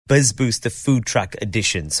BizBoost, the food truck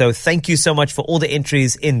edition. So thank you so much for all the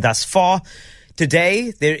entries in thus far.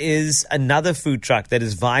 Today, there is another food truck that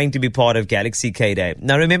is vying to be part of Galaxy K Day.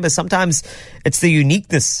 Now, remember, sometimes it's the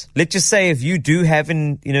uniqueness. Let's just say if you do have,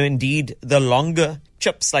 indeed, the longer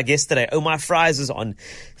chips like yesterday. Oh, my fries was on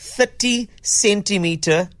 30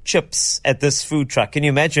 centimeter chips at this food truck. Can you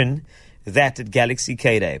imagine that at Galaxy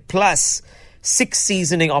K Day? Plus 6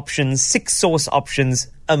 seasoning options, 6 sauce options.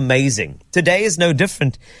 Amazing. Today is no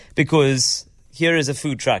different because here is a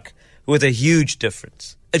food truck with a huge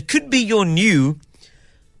difference. It could be your new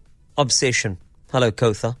obsession. Hello,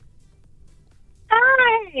 Kotha.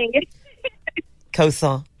 Hi.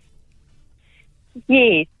 Kotha.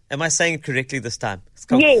 Yes. Am I saying it correctly this time? It's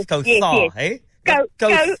Yes, Kotha, yes. hey?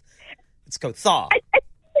 It's Kotha.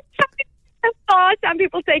 Some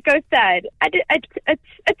people say Kotha.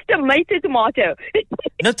 It's tomato.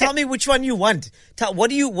 No, tell me which one you want. What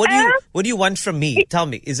do you want from me? Tell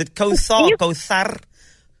me. Is it Kotha or Kothar?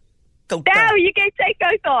 No, you can say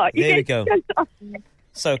Kotha. There we go.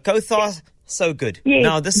 So Kotha, so good. Yes.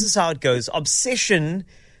 Now this is how it goes. Obsession,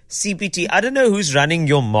 CPT. I don't know who's running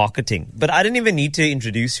your marketing, but I didn't even need to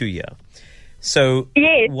introduce you here. So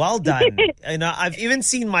yes. Well done. And I've even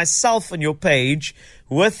seen myself on your page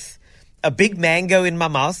with a big mango in my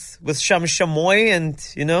mouth with chamoy and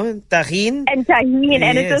tahine. And tahine, yes.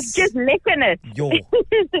 And it was just licking it. Yo.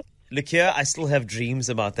 Look here, I still have dreams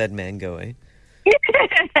about that mango, eh?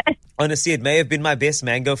 Honestly, it may have been my best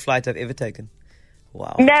mango flight I've ever taken.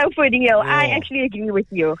 Wow. No, for real. Oh. I actually agree with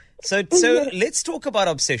you. So let's talk about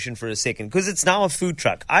Obsession for a second, because it's now a food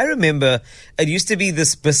truck. I remember it used to be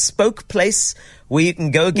this bespoke place where you can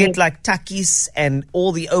go get like takis and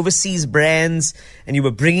all the overseas brands, and you were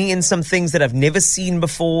bringing in some things that I've never seen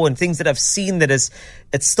before and things that I've seen that it's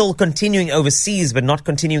still continuing overseas but not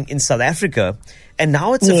continuing in South Africa. And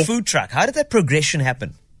now it's a food truck. How did that progression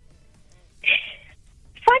happen?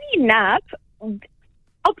 Funny enough,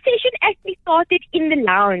 Obsession actually started in the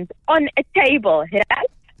lounge on a table, right?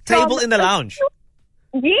 Table in the lounge?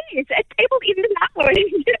 Yes, a table in the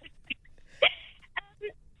lounge.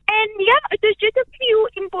 And it was just a few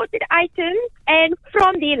imported items. And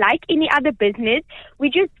from there, like any other business, we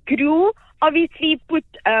just grew. Obviously,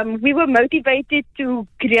 we were motivated to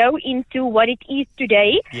grow into what it is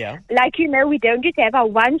today. Yeah. Like, we don't just have our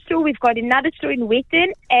one store. We've got another store in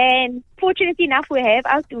Witten. And fortunately enough, we have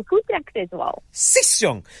our 2 food trucks as well.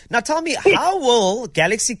 Sisjong. Now tell me, how will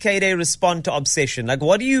Galaxy K Day respond to Obsession? Like,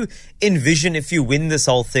 what do you envision if you win this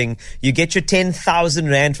whole thing? You get your 10,000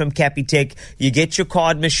 Rand from Capitec. You get your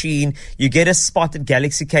card machine. You get a spot at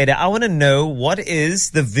Galaxy K Day. I want to know, what is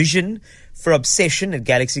the vision for Obsession at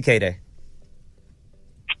Galaxy K Day?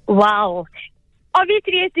 Wow.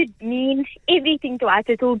 Obviously, it means everything to us.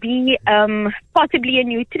 It will be possibly a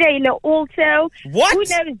new trailer also. What? Who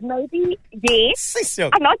knows? Maybe, yes. So,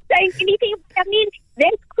 I'm not saying anything. I mean,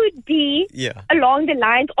 that could be along the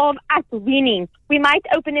lines of us winning. We might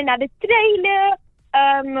open another trailer.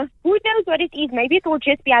 Who knows what it is? Maybe it will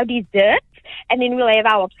just be our desserts. And then we'll have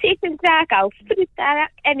our Obsession truck, our fruit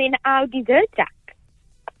truck, and then our dessert truck.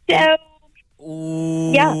 So...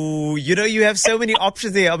 Ooh, you have so many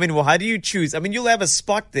options there. I mean, how do you choose? I mean, you'll have a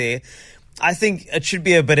spot there. I think it should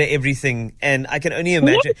be a bit of everything, and I can only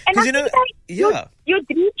imagine. Yes, your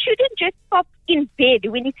dream shouldn't just pop in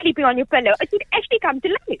bed when you're sleeping on your pillow. It should actually come to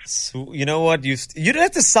life. So, you know what? You don't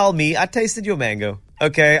have to sell me. I tasted your mango.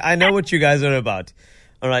 Okay, I know what you guys are about.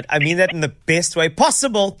 All right, I mean that in the best way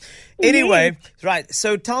possible. Anyway, right,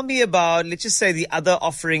 so tell me about, let's just say, the other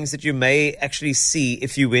offerings that you may actually see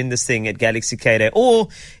if you win this thing at Galaxy K Day, or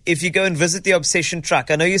if you go and visit the Obsession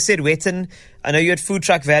truck. I know you said Witten. I know you're at Food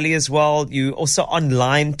Truck Valley as well. You also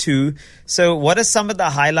online too. So what are some of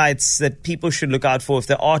the highlights that people should look out for if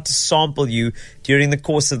they are to sample you during the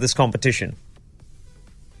course of this competition?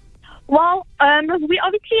 Well, we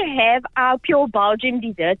obviously have our pure Belgian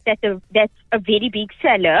desserts. That's a very big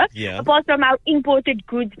seller. Yeah. Apart from our imported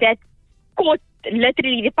goods that caught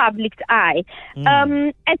literally the public's eye.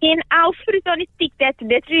 And then our fruit on a stick that's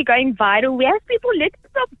literally going viral. We have people literally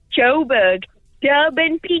from Joburg,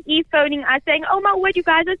 Durban, PE phoning us saying, "Oh my word, you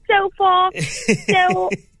guys are so far." So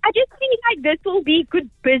I just feel like this will be good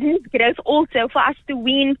business growth also for us to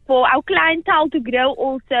win, for our clientele to grow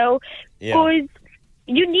also. Because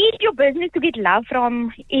you need your business to get love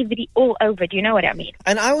from all over. Do you know what I mean?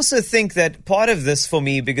 And I also think that part of this for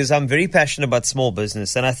me, because I'm very passionate about small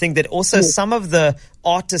business, and I think that also some of the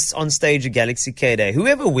artists on stage at Galaxy K Day.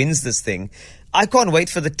 Whoever wins this thing, I can't wait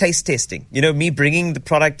for the taste testing. You know, me bringing the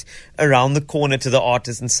product around the corner to the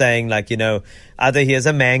artist and saying, like, you know, either here's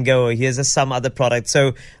a mango or here's some other product.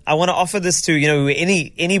 So I want to offer this to, you know,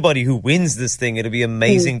 anybody who wins this thing. It'll be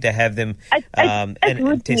amazing to have them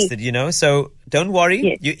and tested, you know. So don't worry.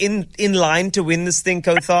 Yes. You're in line to win this thing,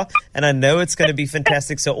 Kothar, and I know it's going to be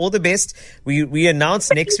fantastic. So all the best. We announce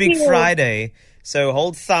next week, Friday. So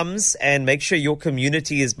hold thumbs and make sure your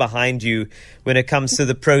community is behind you when it comes to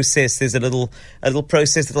the process. There's a little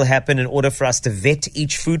process that will happen in order for us to vet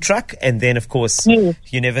each food truck. And then, of course, you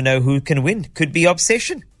never know who can win. Could be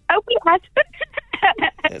Obsession. Oh, we have.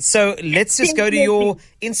 So let's just go to your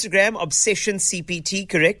Instagram, Obsession CPT,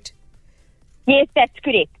 correct? Yes, that's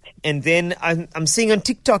correct. And then I'm seeing on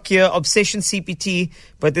TikTok here, Obsession CPT,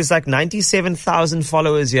 but there's like 97,000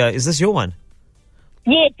 followers here. Is this your one?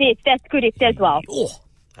 Yes, that's correct as well. Oh,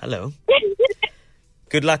 hello.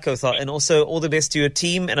 Good luck, Kothar. And also all the best to your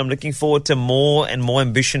team. And I'm looking forward to more and more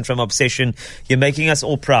ambition from Obsession. You're making us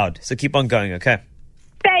all proud. So keep on going, okay?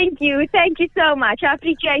 Thank you. Thank you so much. I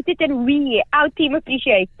appreciate it. And our team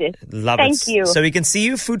appreciates it. Love it. Thank you. So we can see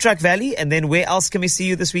you, Food Truck Valley. And then where else can we see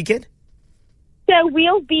you this weekend? So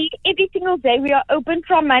we'll be every single day. We are open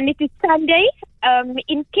from Monday to Sunday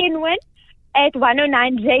in Kenwood at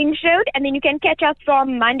 109 James Road, and then you can catch us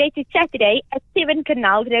from Monday to Saturday at 7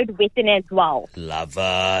 Canal Road, Western as well. Love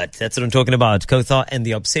it. That's what I'm talking about. Kothar and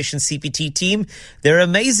the Obsession CPT team, they're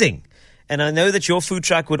amazing. And I know that your food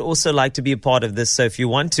truck would also like to be a part of this. So if you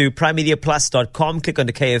want to, primemediaplus.com, click on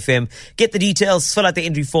the KFM, get the details, fill out the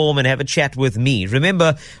entry form, and have a chat with me.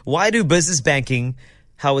 Remember, why do business banking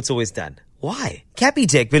how it's always done? Why?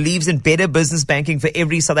 Capitec believes in better business banking for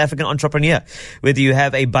every South African entrepreneur. Whether you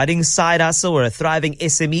have a budding side hustle or a thriving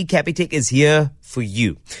SME, Capitec is here for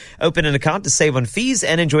you. Open an account to save on fees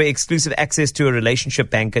and enjoy exclusive access to a relationship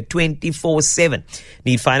banker 24/7.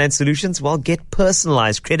 Need finance solutions? Well, get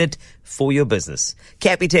personalized credit for your business.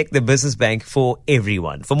 Capitec, the business bank for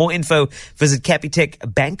everyone. For more info, visit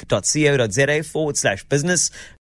capitecbank.co.za/business.